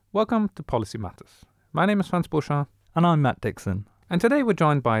Welcome to Policy Matters. My name is Frans Beauchamp, And I'm Matt Dixon. and today we're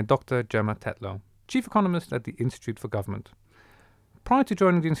joined by Dr. Gemma Tetlow, Chief Economist at the Institute for Government. Prior to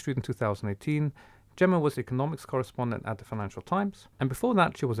joining the Institute in 2018, Gemma was the economics correspondent at the Financial Times, and before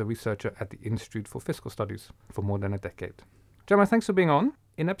that she was a researcher at the Institute for Fiscal Studies for more than a decade. Gemma, thanks for being on.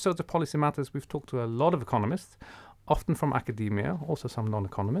 In episodes of Policy Matters, we've talked to a lot of economists, often from academia, also some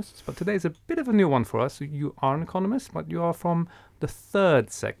non-economists, but today's a bit of a new one for us. You are an economist, but you are from the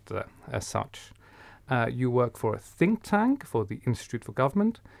third sector as such. You work for a think tank, for the Institute for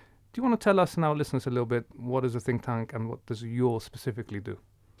Government. Do you want to tell us and our listeners a little bit what is a think tank and what does yours specifically do?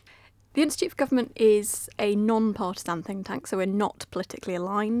 The Institute for Government is a non-partisan think tank, so we're not politically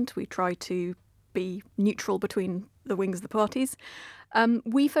aligned. We try to be neutral between the wings of the parties.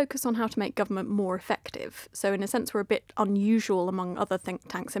 We focus on how to make government more effective. So in a sense, we're a bit unusual among other think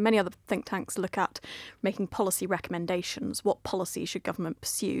tanks. And many other think tanks look at making policy recommendations. What policy should government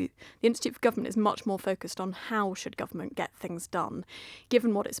pursue? The Institute for Government is much more focused on how should government get things done.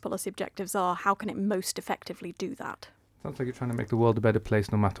 Given what its policy objectives are, how can it most effectively do that? Sounds like you're trying to make the world a better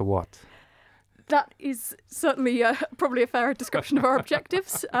place no matter what. That is certainly probably a fair description of our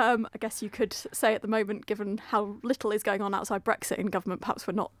objectives. I guess you could say at the moment, given how little is going on outside Brexit in government, perhaps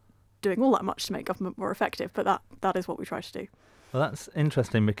we're not doing all that much to make government more effective, but that is what we try to do. Well, that's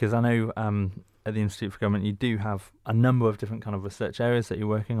interesting because I know at the Institute for Government you do have a number of different kind of research areas that you're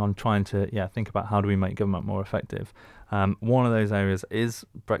working on trying to think about how do we make government more effective. One of those areas is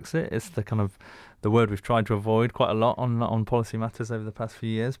Brexit. It's the word we've tried to avoid quite a lot on Policy Matters over the past few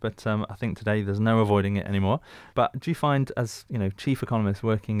years, but I think today there's no avoiding it anymore. But do you find, as chief economist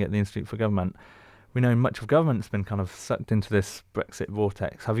working at the Institute for Government, we know much of government's been kind of sucked into this Brexit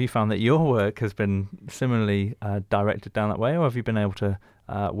vortex. Have you found that your work has been similarly directed down that way, or have you been able to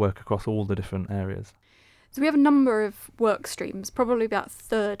work across all the different areas? So we have a number of work streams. Probably about a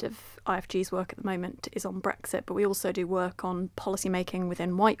third of IFG's work at the moment is on Brexit, but we also do work on policy making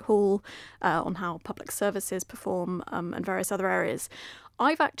within Whitehall, on how public services perform, and various other areas.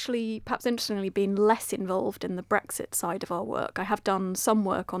 I've actually, perhaps interestingly, been less involved in the Brexit side of our work. I have done some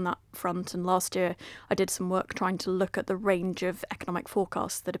work on that front, and last year I did some work trying to look at the range of economic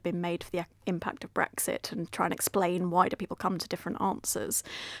forecasts that have been made for the impact of Brexit and try and explain why do people come to different answers.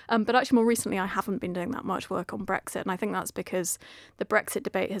 But actually more recently I haven't been doing that much work on Brexit, and I think that's because the Brexit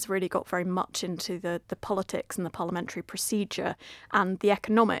debate has really got very much into the politics and the parliamentary procedure, and the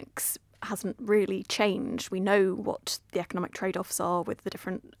economics hasn't really changed. We know what the economic trade-offs are with the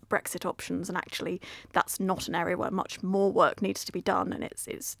different Brexit options, and actually that's not an area where much more work needs to be done, and it's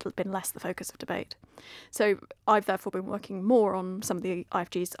been less the focus of debate. So I've therefore been working more on some of the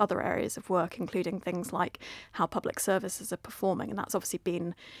IFG's other areas of work, including things like how public services are performing, and that's obviously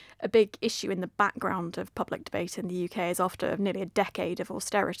been a big issue in the background of public debate in the UK, is after nearly a decade of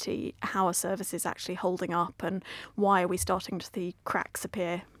austerity, how are services actually holding up, and why are we starting to see cracks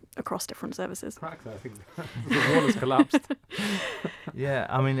appear across different services. Cracks, I think the wall has collapsed. Yeah,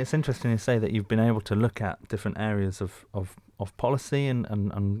 I mean, it's interesting to say that you've been able to look at different areas of policy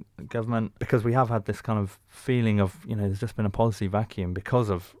and government, because we have had this kind of feeling of, there's just been a policy vacuum because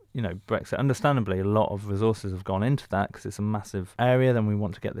of, Brexit. Understandably, a lot of resources have gone into that because it's a massive area, then we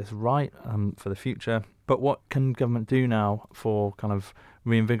want to get this right for the future. But what can government do now for kind of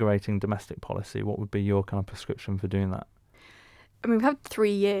reinvigorating domestic policy? What would be your kind of prescription for doing that? I mean, we've had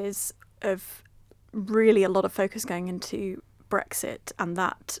 3 years of really a lot of focus going into Brexit, and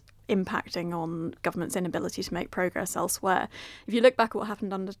that impacting on government's inability to make progress elsewhere. If you look back at what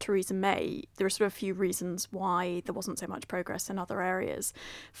happened under Theresa May, there are sort of a few reasons why there wasn't so much progress in other areas.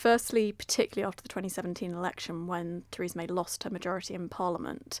 Firstly, particularly after the 2017 election, when Theresa May lost her majority in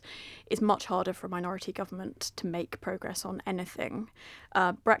Parliament, it's much harder for a minority government to make progress on anything.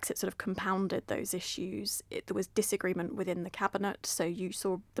 Brexit sort of compounded those issues. There was disagreement within the cabinet, so you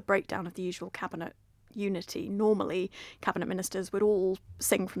saw the breakdown of the usual cabinet unity. Normally, cabinet ministers would all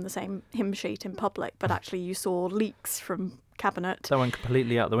sing from the same hymn sheet in public, but actually you saw leaks from cabinet. That went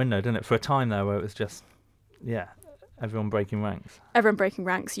completely out the window, didn't it? For a time there where it was just, everyone breaking ranks. Everyone breaking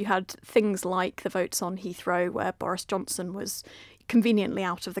ranks. You had things like the votes on Heathrow, where Boris Johnson was conveniently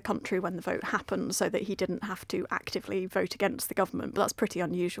out of the country when the vote happened so that he didn't have to actively vote against the government. But that's pretty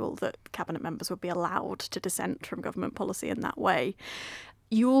unusual that cabinet members would be allowed to dissent from government policy in that way.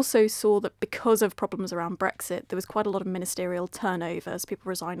 You also saw that because of problems around Brexit, there was quite a lot of ministerial turnovers, people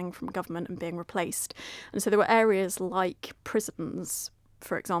resigning from government and being replaced. And so there were areas like prisons,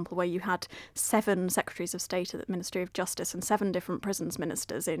 for example, where you had 7 secretaries of state at the Ministry of Justice and 7 different prisons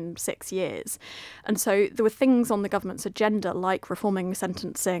ministers in 6 years. And so there were things on the government's agenda like reforming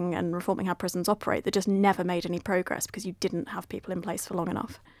sentencing and reforming how prisons operate that just never made any progress because you didn't have people in place for long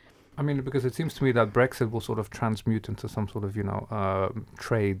enough. I mean, because it seems to me that Brexit will sort of transmute into some sort of,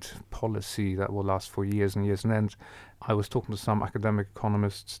 trade policy that will last for years and years. And then I was talking to some academic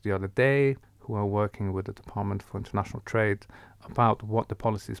economists the other day who are working with the Department for International Trade about what the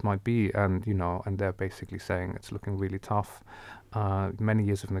policies might be. And, and they're basically saying it's looking really tough. Many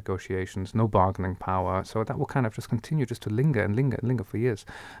years of negotiations, no bargaining power. So that will kind of just continue just to linger and linger and linger for years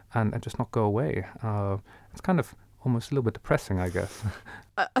and just not go away. It's kind of almost a little bit depressing, I guess.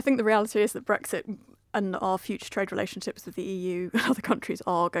 I think the reality is that Brexit and our future trade relationships with the EU and other countries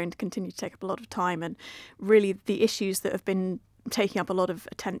are going to continue to take up a lot of time. And really the issues that have been taking up a lot of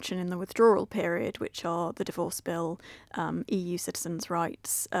attention in the withdrawal period, which are the divorce bill, EU citizens'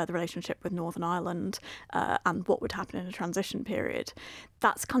 rights, the relationship with Northern Ireland, and what would happen in a transition period.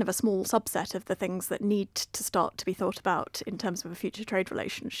 That's kind of a small subset of the things that need to start to be thought about in terms of a future trade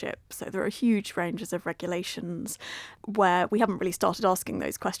relationship. So there are huge ranges of regulations where we haven't really started asking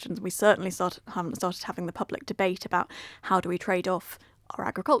those questions. We certainly haven't started having the public debate about how do we trade off our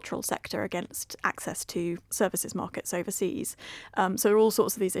agricultural sector against access to services markets overseas. So there are all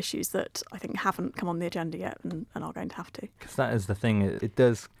sorts of these issues that I think haven't come on the agenda yet and are going to have to. Because that is the thing. It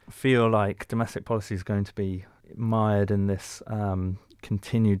does feel like domestic policy is going to be mired in this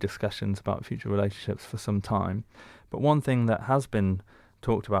continued discussions about future relationships for some time. But one thing that has been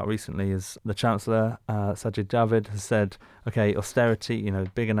talked about recently is the Chancellor, Sajid Javid, has said, okay, austerity,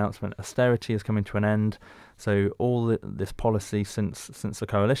 big announcement, austerity is coming to an end. So all this policy since the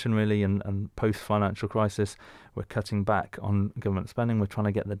coalition really and post-financial crisis, we're cutting back on government spending. We're trying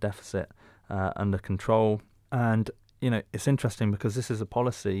to get the deficit under control. And, it's interesting because this is a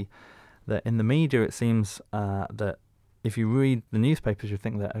policy that in the media it seems that if you read the newspapers, you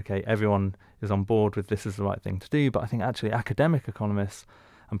think that, okay, everyone is on board with this is the right thing to do. But I think actually academic economists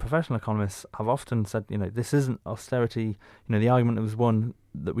and professional economists have often said, this isn't austerity. The argument was one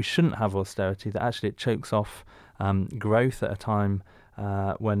that we shouldn't have austerity, that actually it chokes off growth at a time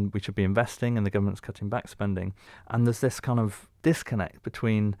when we should be investing and the government's cutting back spending. And there's this kind of disconnect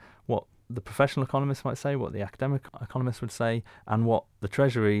between what the professional economists might say, what the academic economists would say, and what the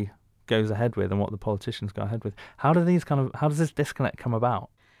Treasury goes ahead with and what the politicians go ahead with. How does this disconnect come about?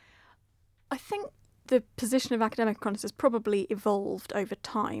 I think the position of academic economists has probably evolved over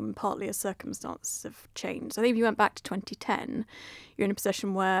time, partly as circumstances have changed. I think if you went back to 2010, you're in a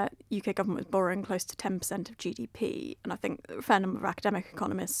position where UK government was borrowing close to 10% of GDP. And I think a fair number of academic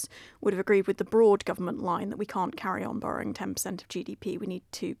economists would have agreed with the broad government line that we can't carry on borrowing 10% of GDP. We need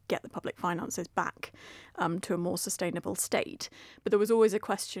to get the public finances back to a more sustainable state. But there was always a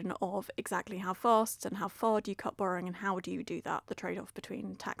question of exactly how fast and how far do you cut borrowing and how do you do that, the trade-off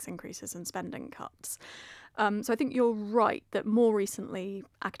between tax increases and spending cuts. So I think you're right that more recently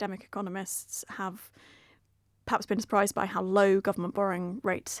academic economists have perhaps been surprised by how low government borrowing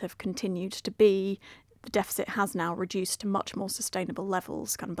rates have continued to be. The deficit has now reduced to much more sustainable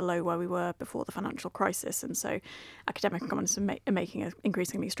levels, kind of below where we were before the financial crisis. And so academic economists are making an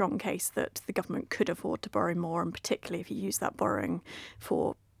increasingly strong case that the government could afford to borrow more, and particularly if you use that borrowing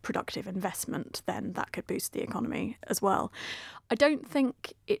for productive investment, then that could boost the economy as well. I don't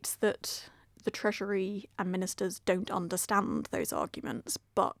think it's that the Treasury and ministers don't understand those arguments,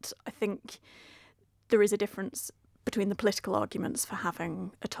 but I think there is a difference between the political arguments for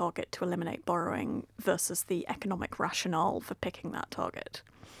having a target to eliminate borrowing versus the economic rationale for picking that target.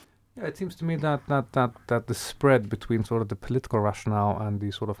 Yeah, it seems to me that the spread between sort of the political rationale and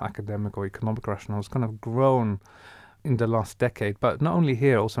the sort of academic or economic rationale has kind of grown in the last decade, but not only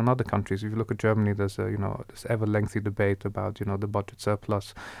here, also in other countries. If you look at Germany, there's this ever lengthy debate about the budget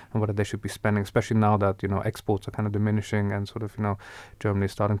surplus and whether they should be spending, especially now that exports are kind of diminishing and sort of Germany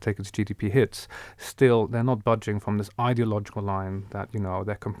is starting to take its GDP hits. Still, they're not budging from this ideological line that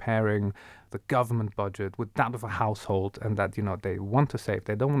they're comparing the government budget with that of a household, and that they want to save,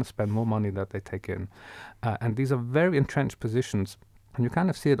 they don't want to spend more money that they take in, and these are very entrenched positions, and you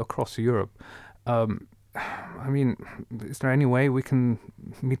kind of see it across Europe. I mean, is there any way we can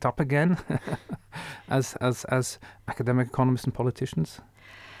meet up again as academic economists and politicians?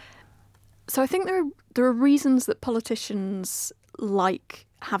 So I think there are reasons that politicians like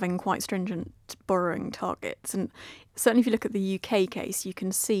having quite stringent borrowing targets. And certainly if you look at the UK case, you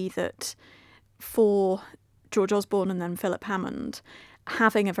can see that for George Osborne and then Philip Hammond,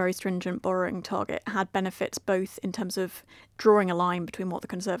 having a very stringent borrowing target had benefits both in terms of drawing a line between what the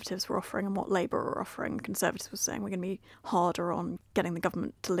Conservatives were offering and what Labour were offering. The Conservatives were saying we're going to be harder on getting the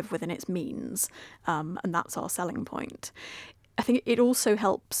government to live within its means, and that's our selling point. I think it also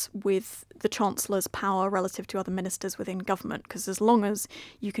helps with the Chancellor's power relative to other ministers within government, because as long as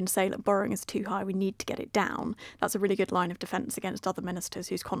you can say that borrowing is too high, we need to get it down, that's a really good line of defence against other ministers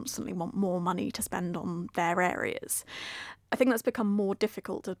who constantly want more money to spend on their areas. I think that's become more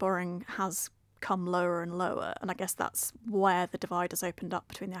difficult as borrowing has come lower and lower, and I guess that's where the divide has opened up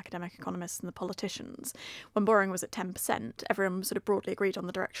between the academic economists and the politicians. When borrowing was at 10%, everyone sort of broadly agreed on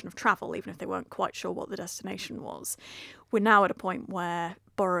the direction of travel, even if they weren't quite sure what the destination was. We're now at a point where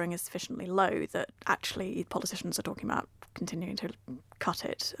borrowing is sufficiently low that actually politicians are talking about continuing to cut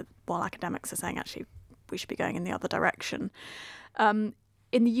it, while academics are saying actually we should be going in the other direction.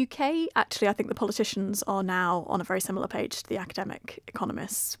 In the UK, actually, I think the politicians are now on a very similar page to the academic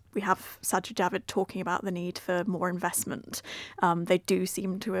economists. We have Sajid Javid talking about the need for more investment. They do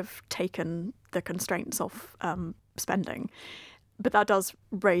seem to have taken the constraints off spending. But that does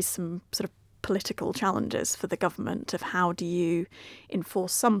raise some sort of political challenges for the government of how do you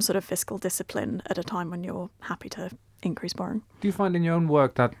enforce some sort of fiscal discipline at a time when you're happy to increase borrowing. Do you find in your own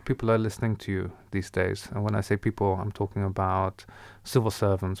work that people are listening to you these days? And when I say people, I'm talking about civil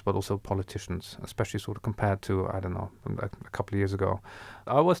servants, but also politicians, especially sort of compared to, I don't know, a couple of years ago.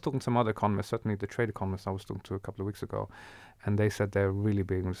 I was talking to some other economists, certainly the trade economists I was talking to a couple of weeks ago, and they said they're really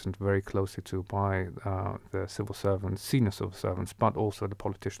being listened very closely to by the civil servants, senior civil servants, but also the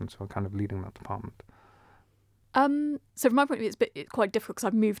politicians who are kind of leading that department. So from my point of view, it's quite difficult because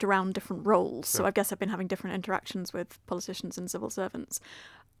I've moved around different roles. Sure. So I guess I've been having different interactions with politicians and civil servants.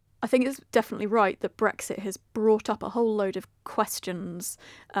 I think it's definitely right that Brexit has brought up a whole load of questions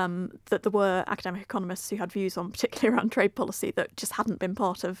that there were academic economists who had views on, particularly around trade policy, that just hadn't been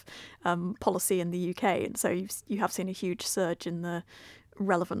part of policy in the UK. And so you have seen a huge surge in the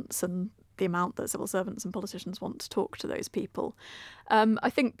relevance and the amount that civil servants and politicians want to talk to those people. I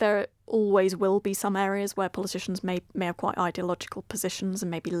think there always will be some areas where politicians may have quite ideological positions and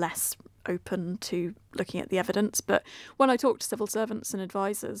may be less open to looking at the evidence. But when I talk to civil servants and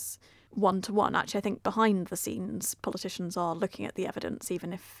advisors one-to-one, actually I think behind the scenes politicians are looking at the evidence,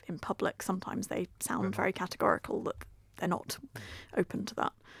 even if in public sometimes they sound very categorical that they're not open to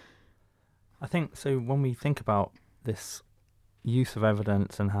that. I think so. When we think about this use of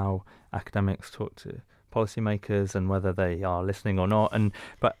evidence and how academics talk to policymakers and whether they are listening or not,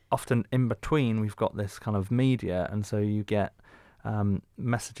 but often in between we've got this kind of media, and so you get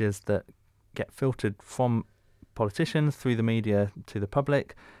messages that get filtered from politicians through the media to the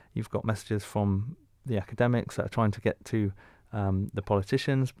public. You've got messages from the academics that are trying to get to the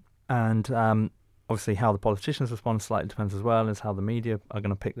politicians, and obviously how the politicians respond slightly depends as well as how the media are going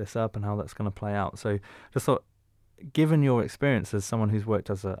to pick this up and how that's going to play out. So just thought, given your experience as someone who's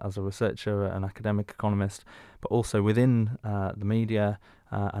worked as a researcher, an academic economist, but also within the media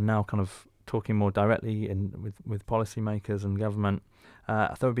and now kind of talking more directly with policymakers and government,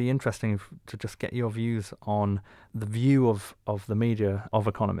 I thought it would be interesting to just get your views on the view of the media of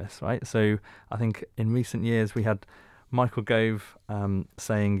economists, right? So I think in recent years we had Michael Gove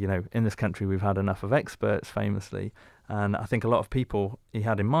saying, in this country we've had enough of experts, famously. And I think a lot of people he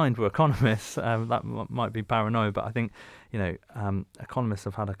had in mind were economists. That might be paranoia, but I think, economists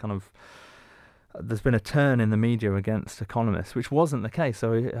have had a kind of... There's been a turn in the media against economists, which wasn't the case.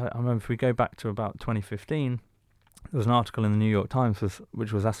 So I remember if we go back to about 2015, there was an article in the New York Times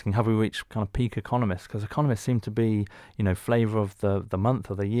which was asking, have we reached kind of peak economists? Because economists seem to be, flavour of the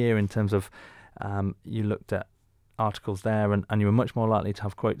month or the year in terms of you looked at articles there and you were much more likely to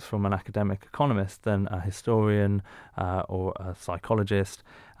have quotes from an academic economist than a historian or a psychologist.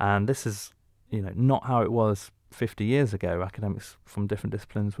 And this is, not how it was 50 years ago. Academics from different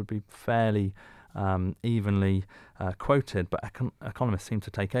disciplines would be fairly evenly quoted, but economists seem to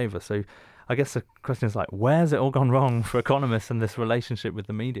take over. So I guess the question is where's it all gone wrong for economists and this relationship with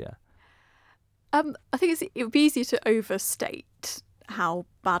the media? I think it would be easy to overstate how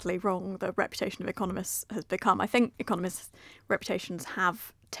badly wrong the reputation of economists has become. I think economists' reputations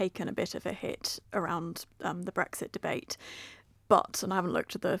have taken a bit of a hit around the Brexit debate. But, and I haven't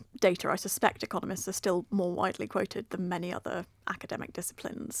looked at the data, I suspect economists are still more widely quoted than many other academic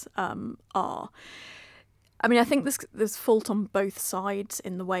disciplines are. I mean, I think there's fault on both sides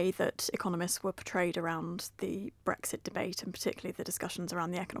in the way that economists were portrayed around the Brexit debate, and particularly the discussions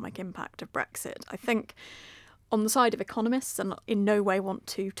around the economic impact of Brexit. I think on the side of economists, and in no way want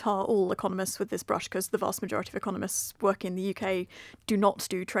to tar all economists with this brush, because the vast majority of economists working in the UK do not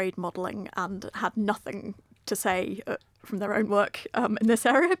do trade modelling and had nothing to say from their own work in this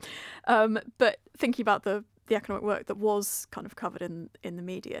area. But thinking about the economic work that was kind of covered in the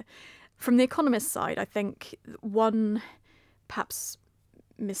media. From the economist side, I think one perhaps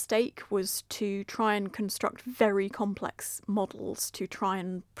mistake was to try and construct very complex models to try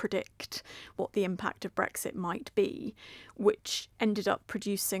and predict what the impact of Brexit might be, which ended up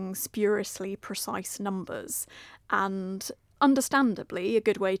producing spuriously precise numbers. And understandably, a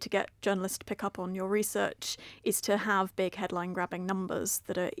good way to get journalists to pick up on your research is to have big headline-grabbing numbers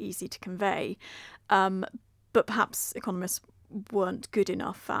that are easy to convey. But perhaps economists weren't good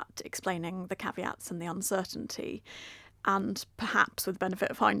enough at explaining the caveats and the uncertainty. And perhaps with the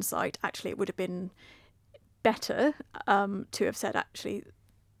benefit of hindsight, actually it would have been better to have said, actually,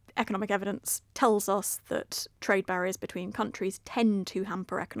 economic evidence tells us that trade barriers between countries tend to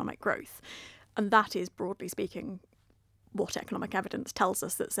hamper economic growth. And that is, broadly speaking, what economic evidence tells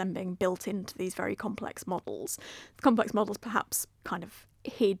us that's then being built into these very complex models. The complex models perhaps kind of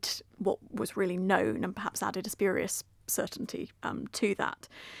hid what was really known and perhaps added a spurious certainty to that.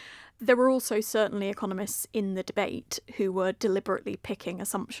 There were also certainly economists in the debate who were deliberately picking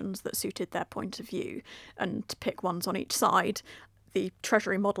assumptions that suited their point of view, and to pick ones on each side. The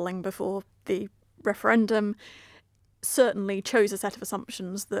Treasury modelling before the referendum certainly chose a set of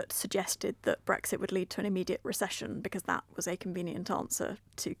assumptions that suggested that Brexit would lead to an immediate recession, because that was a convenient answer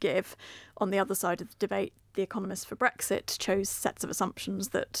to give. On the other side of the debate, the economists for Brexit chose sets of assumptions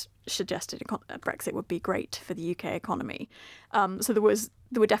that suggested Brexit would be great for the UK economy. So there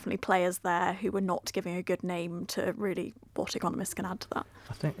were definitely players there who were not giving a good name to really what economists can add to that.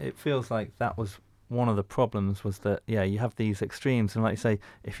 I think it feels like that was one of the problems, was that, you have these extremes. And like you say,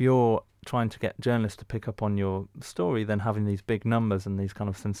 if you're trying to get journalists to pick up on your story, then having these big numbers and these kind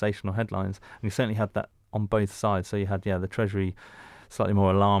of sensational headlines, and you certainly had that on both sides. So you had, the Treasury slightly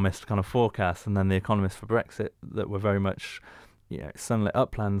more alarmist kind of forecasts, and then the economists for Brexit that were very much, sunlit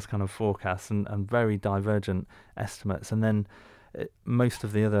uplands kind of forecasts and very divergent estimates. And then most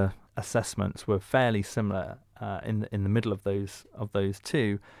of the other assessments were fairly similar in the middle of those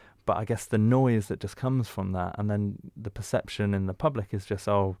two. But I guess the noise that just comes from that, and then the perception in the public is just,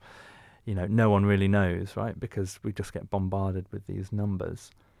 no one really knows, right? Because we just get bombarded with these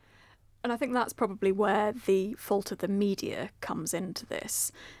numbers. And I think that's probably where the fault of the media comes into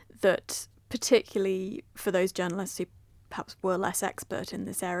this, that particularly for those journalists who perhaps were less expert in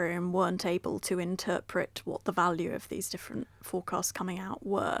this area and weren't able to interpret what the value of these different forecasts coming out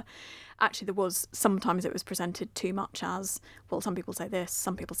were. Actually, sometimes it was presented too much as, well, some people say this,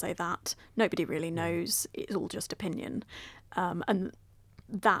 some people say that. Nobody really knows. It's all just opinion. And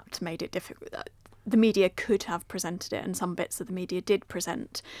that made it difficult. The media could have presented it, and some bits of the media did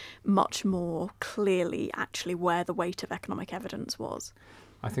present much more clearly actually where the weight of economic evidence was.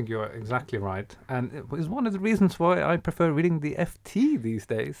 I think you're exactly right. And it was one of the reasons why I prefer reading the FT these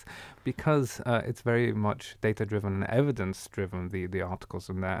days, because it's very much data-driven and evidence-driven, the articles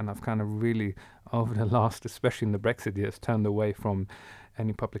in there. And I've kind of really, over the last, especially in the Brexit years, turned away from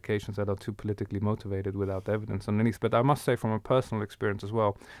any publications that are too politically motivated without evidence underneath. But I must say, from a personal experience as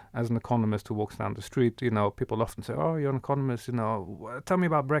well, as an economist who walks down the street, people often say, oh, you're an economist, tell me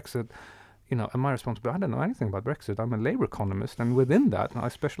about Brexit. And my response would be, I don't know anything about Brexit. I'm a Labour economist, and within that, I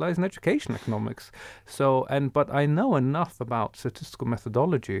specialise in education economics. But I know enough about statistical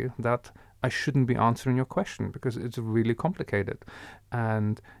methodology that I shouldn't be answering your question, because it's really complicated.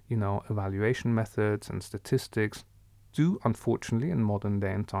 And, evaluation methods and statistics do, unfortunately, in modern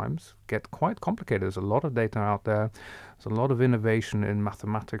day and times, get quite complicated. There's a lot of data out there. There's a lot of innovation in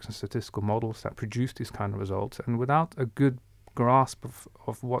mathematics and statistical models that produce these kind of results. And without a good grasp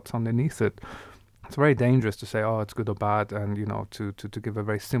of what's underneath it, it's very dangerous to say, oh, it's good or bad, and to give a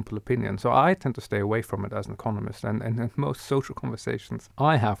very simple opinion. So I tend to stay away from it as an economist, and in most social conversations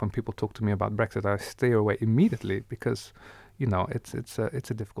I have when people talk to me about Brexit, I stay away immediately, because it's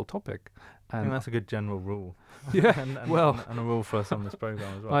a difficult topic. And I think that's a good general rule. Yeah, and a rule for us on this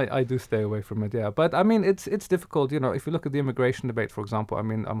program as well. I do stay away from it, yeah. But I mean, it's difficult. If you look at the immigration debate, for example, I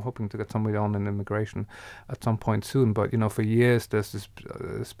mean, I'm hoping to get somebody on in immigration at some point soon. But for years there's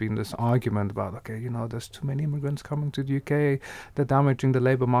been this argument about, okay, there's too many immigrants coming to the UK, they're damaging the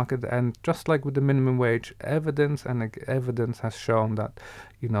labour market. And just like with the minimum wage, evidence has shown that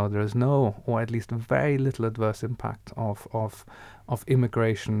there is no, or at least very little, adverse impact of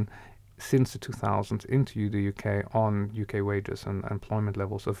immigration since the 2000s into the UK on UK wages and employment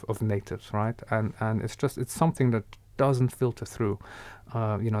levels of natives, right? And it's something that doesn't filter through.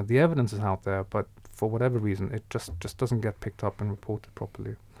 The evidence is out there, but for whatever reason, it just doesn't get picked up and reported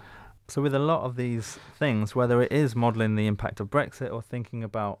properly. So with a lot of these things, whether it is modelling the impact of Brexit or thinking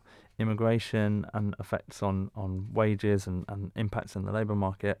about immigration and effects on wages and impacts in the labour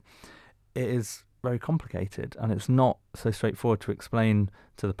market, it is very complicated, and it's not so straightforward to explain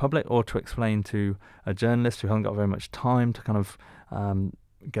to the public or to explain to a journalist who hasn't got very much time to kind of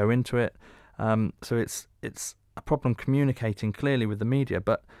go into it. So it's a problem communicating clearly with the media,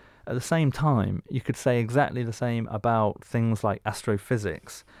 but at the same time, you could say exactly the same about things like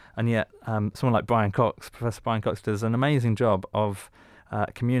astrophysics, and yet someone like Professor Brian Cox, does an amazing job of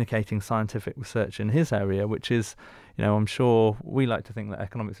communicating scientific research in his area, which is, I'm sure we like to think that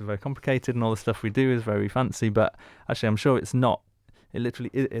economics is very complicated and all the stuff we do is very fancy, but actually I'm sure it's not. It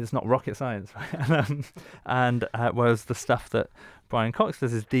literally it's not rocket science, right? And whereas the stuff that Brian Cox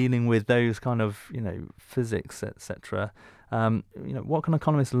does is dealing with those kind of physics, etc. What can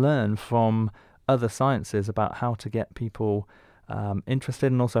economists learn from other sciences about how to get people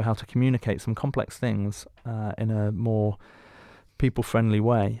interested, and also how to communicate some complex things in a more people-friendly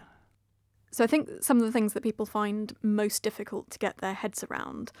way? So I think some of the things that people find most difficult to get their heads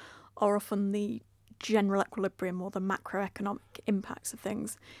around are often the general equilibrium or the macroeconomic impacts of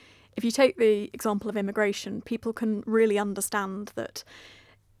things. If you take the example of immigration, people can really understand that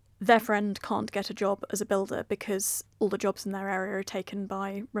their friend can't get a job as a builder because all the jobs in their area are taken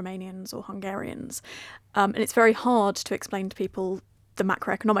by Romanians or Hungarians. And it's very hard to explain to people the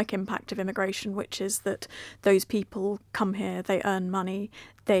macroeconomic impact of immigration, which is that those people come here, they earn money,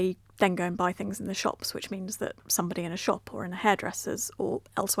 they then go and buy things in the shops, which means that somebody in a shop or in a hairdresser's or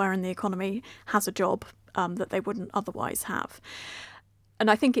elsewhere in the economy has a job that they wouldn't otherwise have. And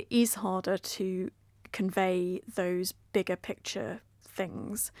I think it is harder to convey those bigger picture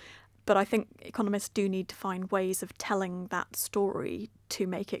things, but I think economists do need to find ways of telling that story to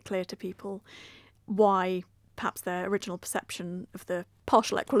make it clear to people why perhaps their original perception of the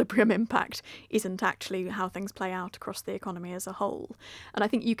partial equilibrium impact isn't actually how things play out across the economy as a whole. And I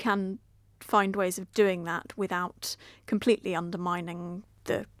think you can find ways of doing that without completely undermining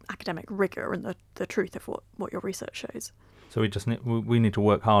the academic rigour and the truth of what your research shows. So we need to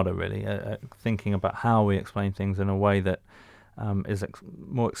work harder, really, at thinking about how we explain things in a way that is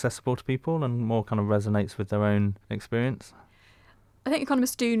more accessible to people and more kind of resonates with their own experience. I think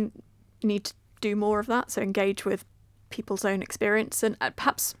economists do need to do more of that, so engage with people's own experience and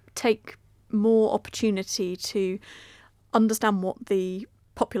perhaps take more opportunity to understand what the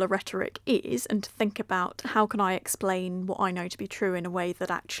popular rhetoric is and to think about how can I explain what I know to be true in a way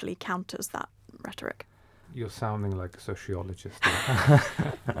that actually counters that rhetoric. You're sounding like a sociologist.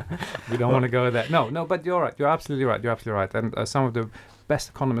 We don't want to go there. No, but you're right. You're absolutely right. And some of the best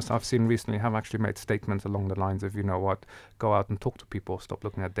economists I've seen recently have actually made statements along the lines of, go out and talk to people, stop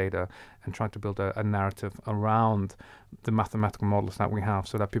looking at data, and try to build a narrative around the mathematical models that we have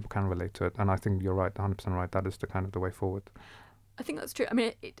so that people can relate to it. And I think you're right, 100% right. That is the kind of the way forward. I think that's true. I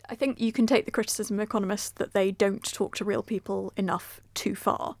mean, I think you can take the criticism of economists that they don't talk to real people enough too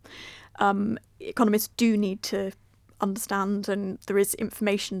far. Economists do need to understand, and there is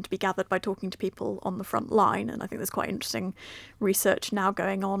information to be gathered by talking to people on the front line. And I think there's quite interesting research now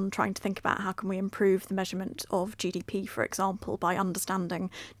going on trying to think about how can we improve the measurement of GDP, for example, by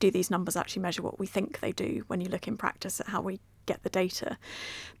understanding, do these numbers actually measure what we think they do when you look in practice at how we get the data.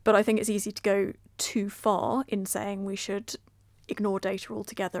 But I think it's easy to go too far in saying we should ignore data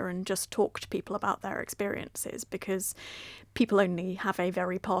altogether and just talk to people about their experiences, because people only have a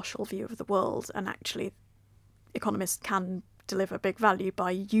very partial view of the world, and actually economists can deliver big value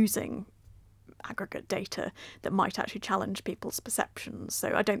by using aggregate data that might actually challenge people's perceptions.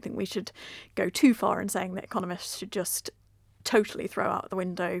 So I don't think we should go too far in saying that economists should just totally throw out the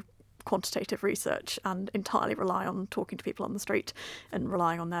window quantitative research and entirely rely on talking to people on the street and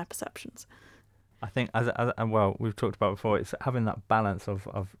relying on their perceptions. I think, as well, we've talked about before, it's having that balance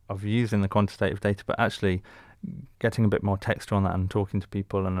of using the quantitative data, but actually getting a bit more texture on that and talking to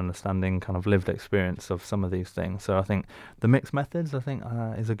people and understanding kind of lived experience of some of these things. So I think the mixed methods,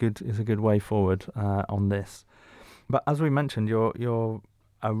 is a good way forward on this. But as we mentioned, you're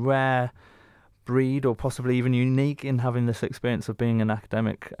a rare breed, or possibly even unique, in having this experience of being an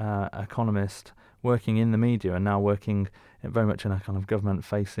academic economist working in the media and now working very much in a kind of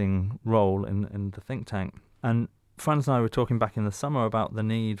government-facing role in the think tank. And Franz and I were talking back in the summer about the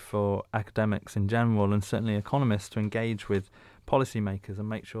need for academics in general, and certainly economists, to engage with policymakers and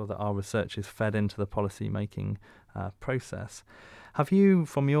make sure that our research is fed into the policy-making process. Have you,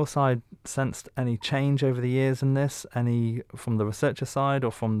 from your side, sensed any change over the years in this, any from the researcher side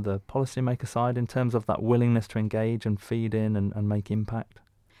or from the policymaker side, in terms of that willingness to engage and feed in and make impact?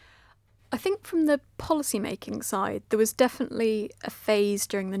 I think from the policy-making side, there was definitely a phase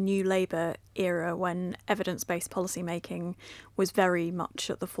during the New Labour era when evidence-based policy-making was very much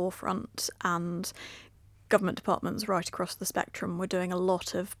at the forefront, and government departments right across the spectrum were doing a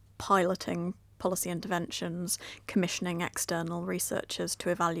lot of piloting policy interventions, commissioning external researchers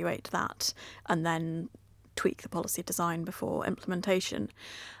to evaluate that, and then tweak the policy design before implementation.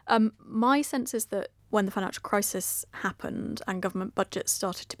 My sense is that when the financial crisis happened and government budgets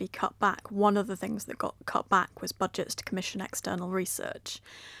started to be cut back, one of the things that got cut back was budgets to commission external research.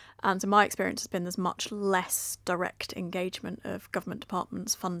 And so my experience has been there's much less direct engagement of government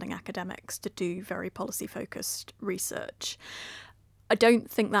departments funding academics to do very policy-focused research. I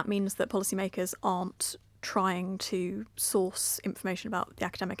don't think that means that policymakers aren't trying to source information about the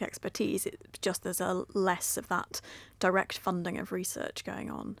academic expertise. It's just there's a less of that direct funding of research going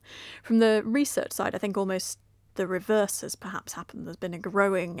on. From the research side, I think almost the reverse has perhaps happened. There's been a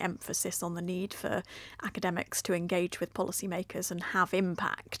growing emphasis on the need for academics to engage with policymakers and have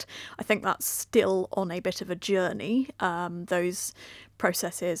impact. I think that's still on a bit of a journey. Those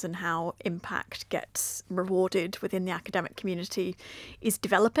processes and how impact gets rewarded within the academic community is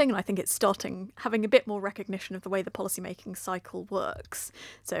developing, and I think it's having a bit more recognition of the way the policymaking cycle works.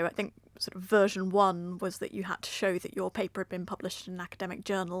 So I think sort of version 1 was that you had to show that your paper had been published in an academic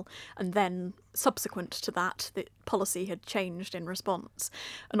journal, and then subsequent to that, the policy had changed in response.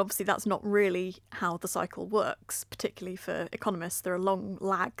 And obviously that's not really how the cycle works, particularly for economists. There are long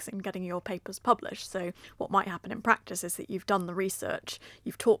lags in getting your papers published. So what might happen in practice is that you've done the research,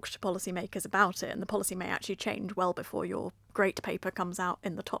 you've talked to policymakers about it, and the policy may actually change well before your great paper comes out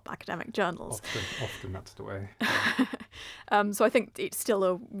in the top academic journals. Often that's the way. So I think it's still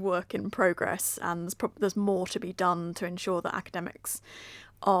a work in progress, and there's more to be done to ensure that academics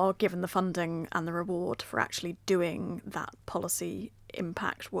are given the funding and the reward for actually doing that policy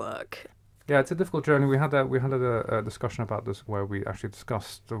impact work. Yeah, it's a difficult journey. We had a discussion about this where we actually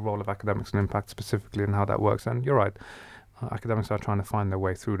discussed the role of academics and impact specifically and how that works. And you're right, academics are trying to find their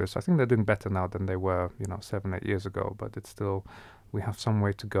way through this. I think they're doing better now than they were, 7-8 years ago. But it's still, we have some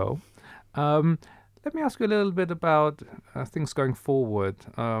way to go. Let me ask you a little bit about things going forward,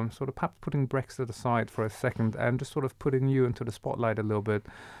 sort of perhaps putting Brexit aside for a second and just sort of putting you into the spotlight a little bit.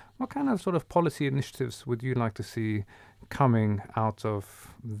 What kind of sort of policy initiatives would you like to see coming out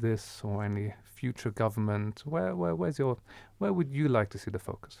of this or any future government? Where would you like to see the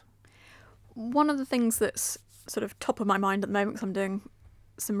focus? One of the things that's sort of top of my mind at the moment, because I'm doing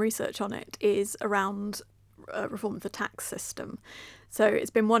some research on it, is around reform of the tax system. So it's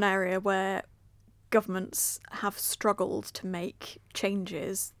been one area where governments have struggled to make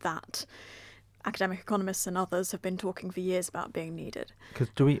changes that academic economists and others have been talking for years about being needed. Because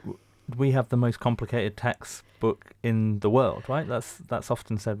do we have the most complicated tax book in the world, right? That's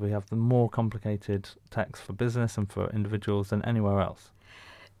often said. We have the more complicated tax for business and for individuals than anywhere else.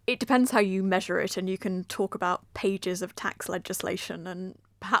 It depends how you measure it, and you can talk about pages of tax legislation, and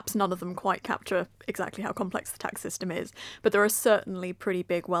perhaps none of them quite capture exactly how complex the tax system is. But there are certainly pretty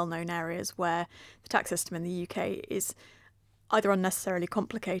big, well-known areas where the tax system in the UK is either unnecessarily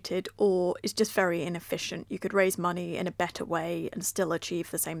complicated or is just very inefficient. You could raise money in a better way and still achieve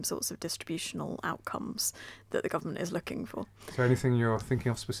the same sorts of distributional outcomes that the government is looking for. Is there anything you're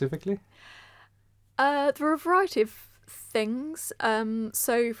thinking of specifically? There are a variety of things.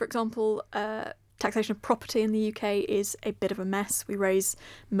 So, for example, taxation of property in the UK is a bit of a mess. We raise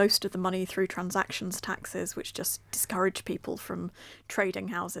most of the money through transactions taxes, which just discourage people from trading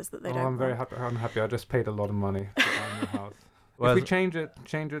houses that they don't I'm very want. happy. I just paid a lot of money to buy a new house. If we change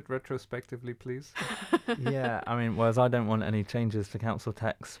it retrospectively, please. Yeah, I mean, whereas I don't want any changes to council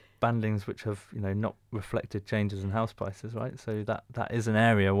tax bandings which have, not reflected changes in house prices, right? So that is an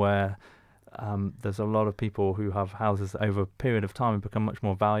area where there's a lot of people who have houses that over a period of time have become much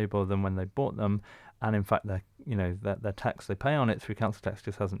more valuable than when they bought them, and in fact their tax they pay on it through council tax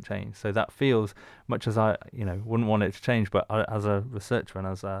just hasn't changed. So that feels, much as I wouldn't want it to change, but as a researcher and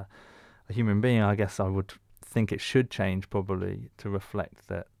as a human being, I guess I would think it should change probably to reflect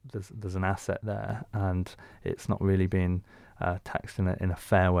that there's an asset there and it's not really being taxed in a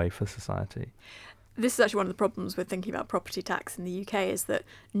fair way for society. This is actually one of the problems with thinking about property tax in the UK, is that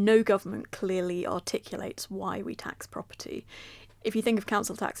no government clearly articulates why we tax property. If you think of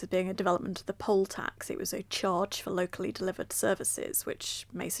council tax as being a development of the poll tax, it was a charge for locally delivered services, which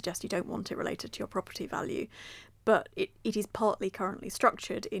may suggest you don't want it related to your property value. But it is partly currently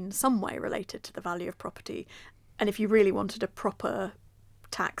structured in some way related to the value of property. And if you really wanted a proper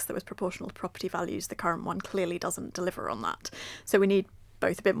tax that was proportional to property values, the current one clearly doesn't deliver on that. So we need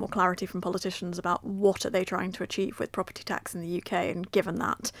both a bit more clarity from politicians about what are they trying to achieve with property tax in the UK, and given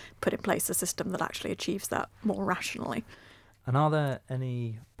that, put in place a system that actually achieves that more rationally. And are there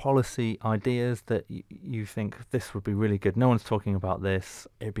any policy ideas that you think this would be really good? No one's talking about this.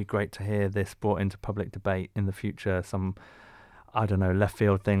 It'd be great to hear this brought into public debate in the future. Some, I don't know, left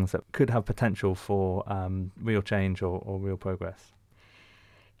field things that could have potential for real change or real progress.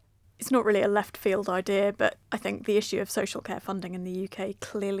 It's not really a left field idea, but I think the issue of social care funding in the UK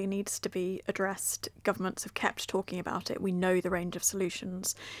clearly needs to be addressed. Governments have kept talking about it. We know the range of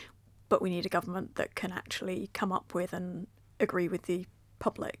solutions, but we need a government that can actually come up with and agree with the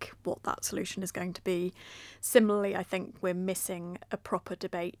public what that solution is going to be. Similarly, I think we're missing a proper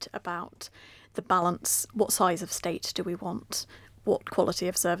debate about the balance. What size of state do we want? What quality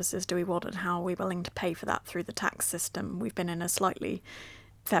of services do we want, and how are we willing to pay for that through the tax system? We've been in a slightly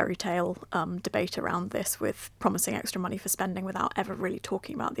fairy tale debate around this, with promising extra money for spending without ever really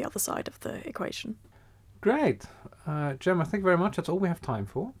talking about the other side of the equation. Great. Gemma, thank you very much. That's all we have time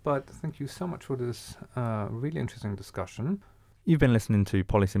for, but thank you so much for this really interesting discussion. You've been listening to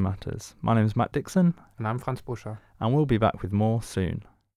Policy Matters. My name is Matt Dixon. And I'm Franz Buscher. And we'll be back with more soon.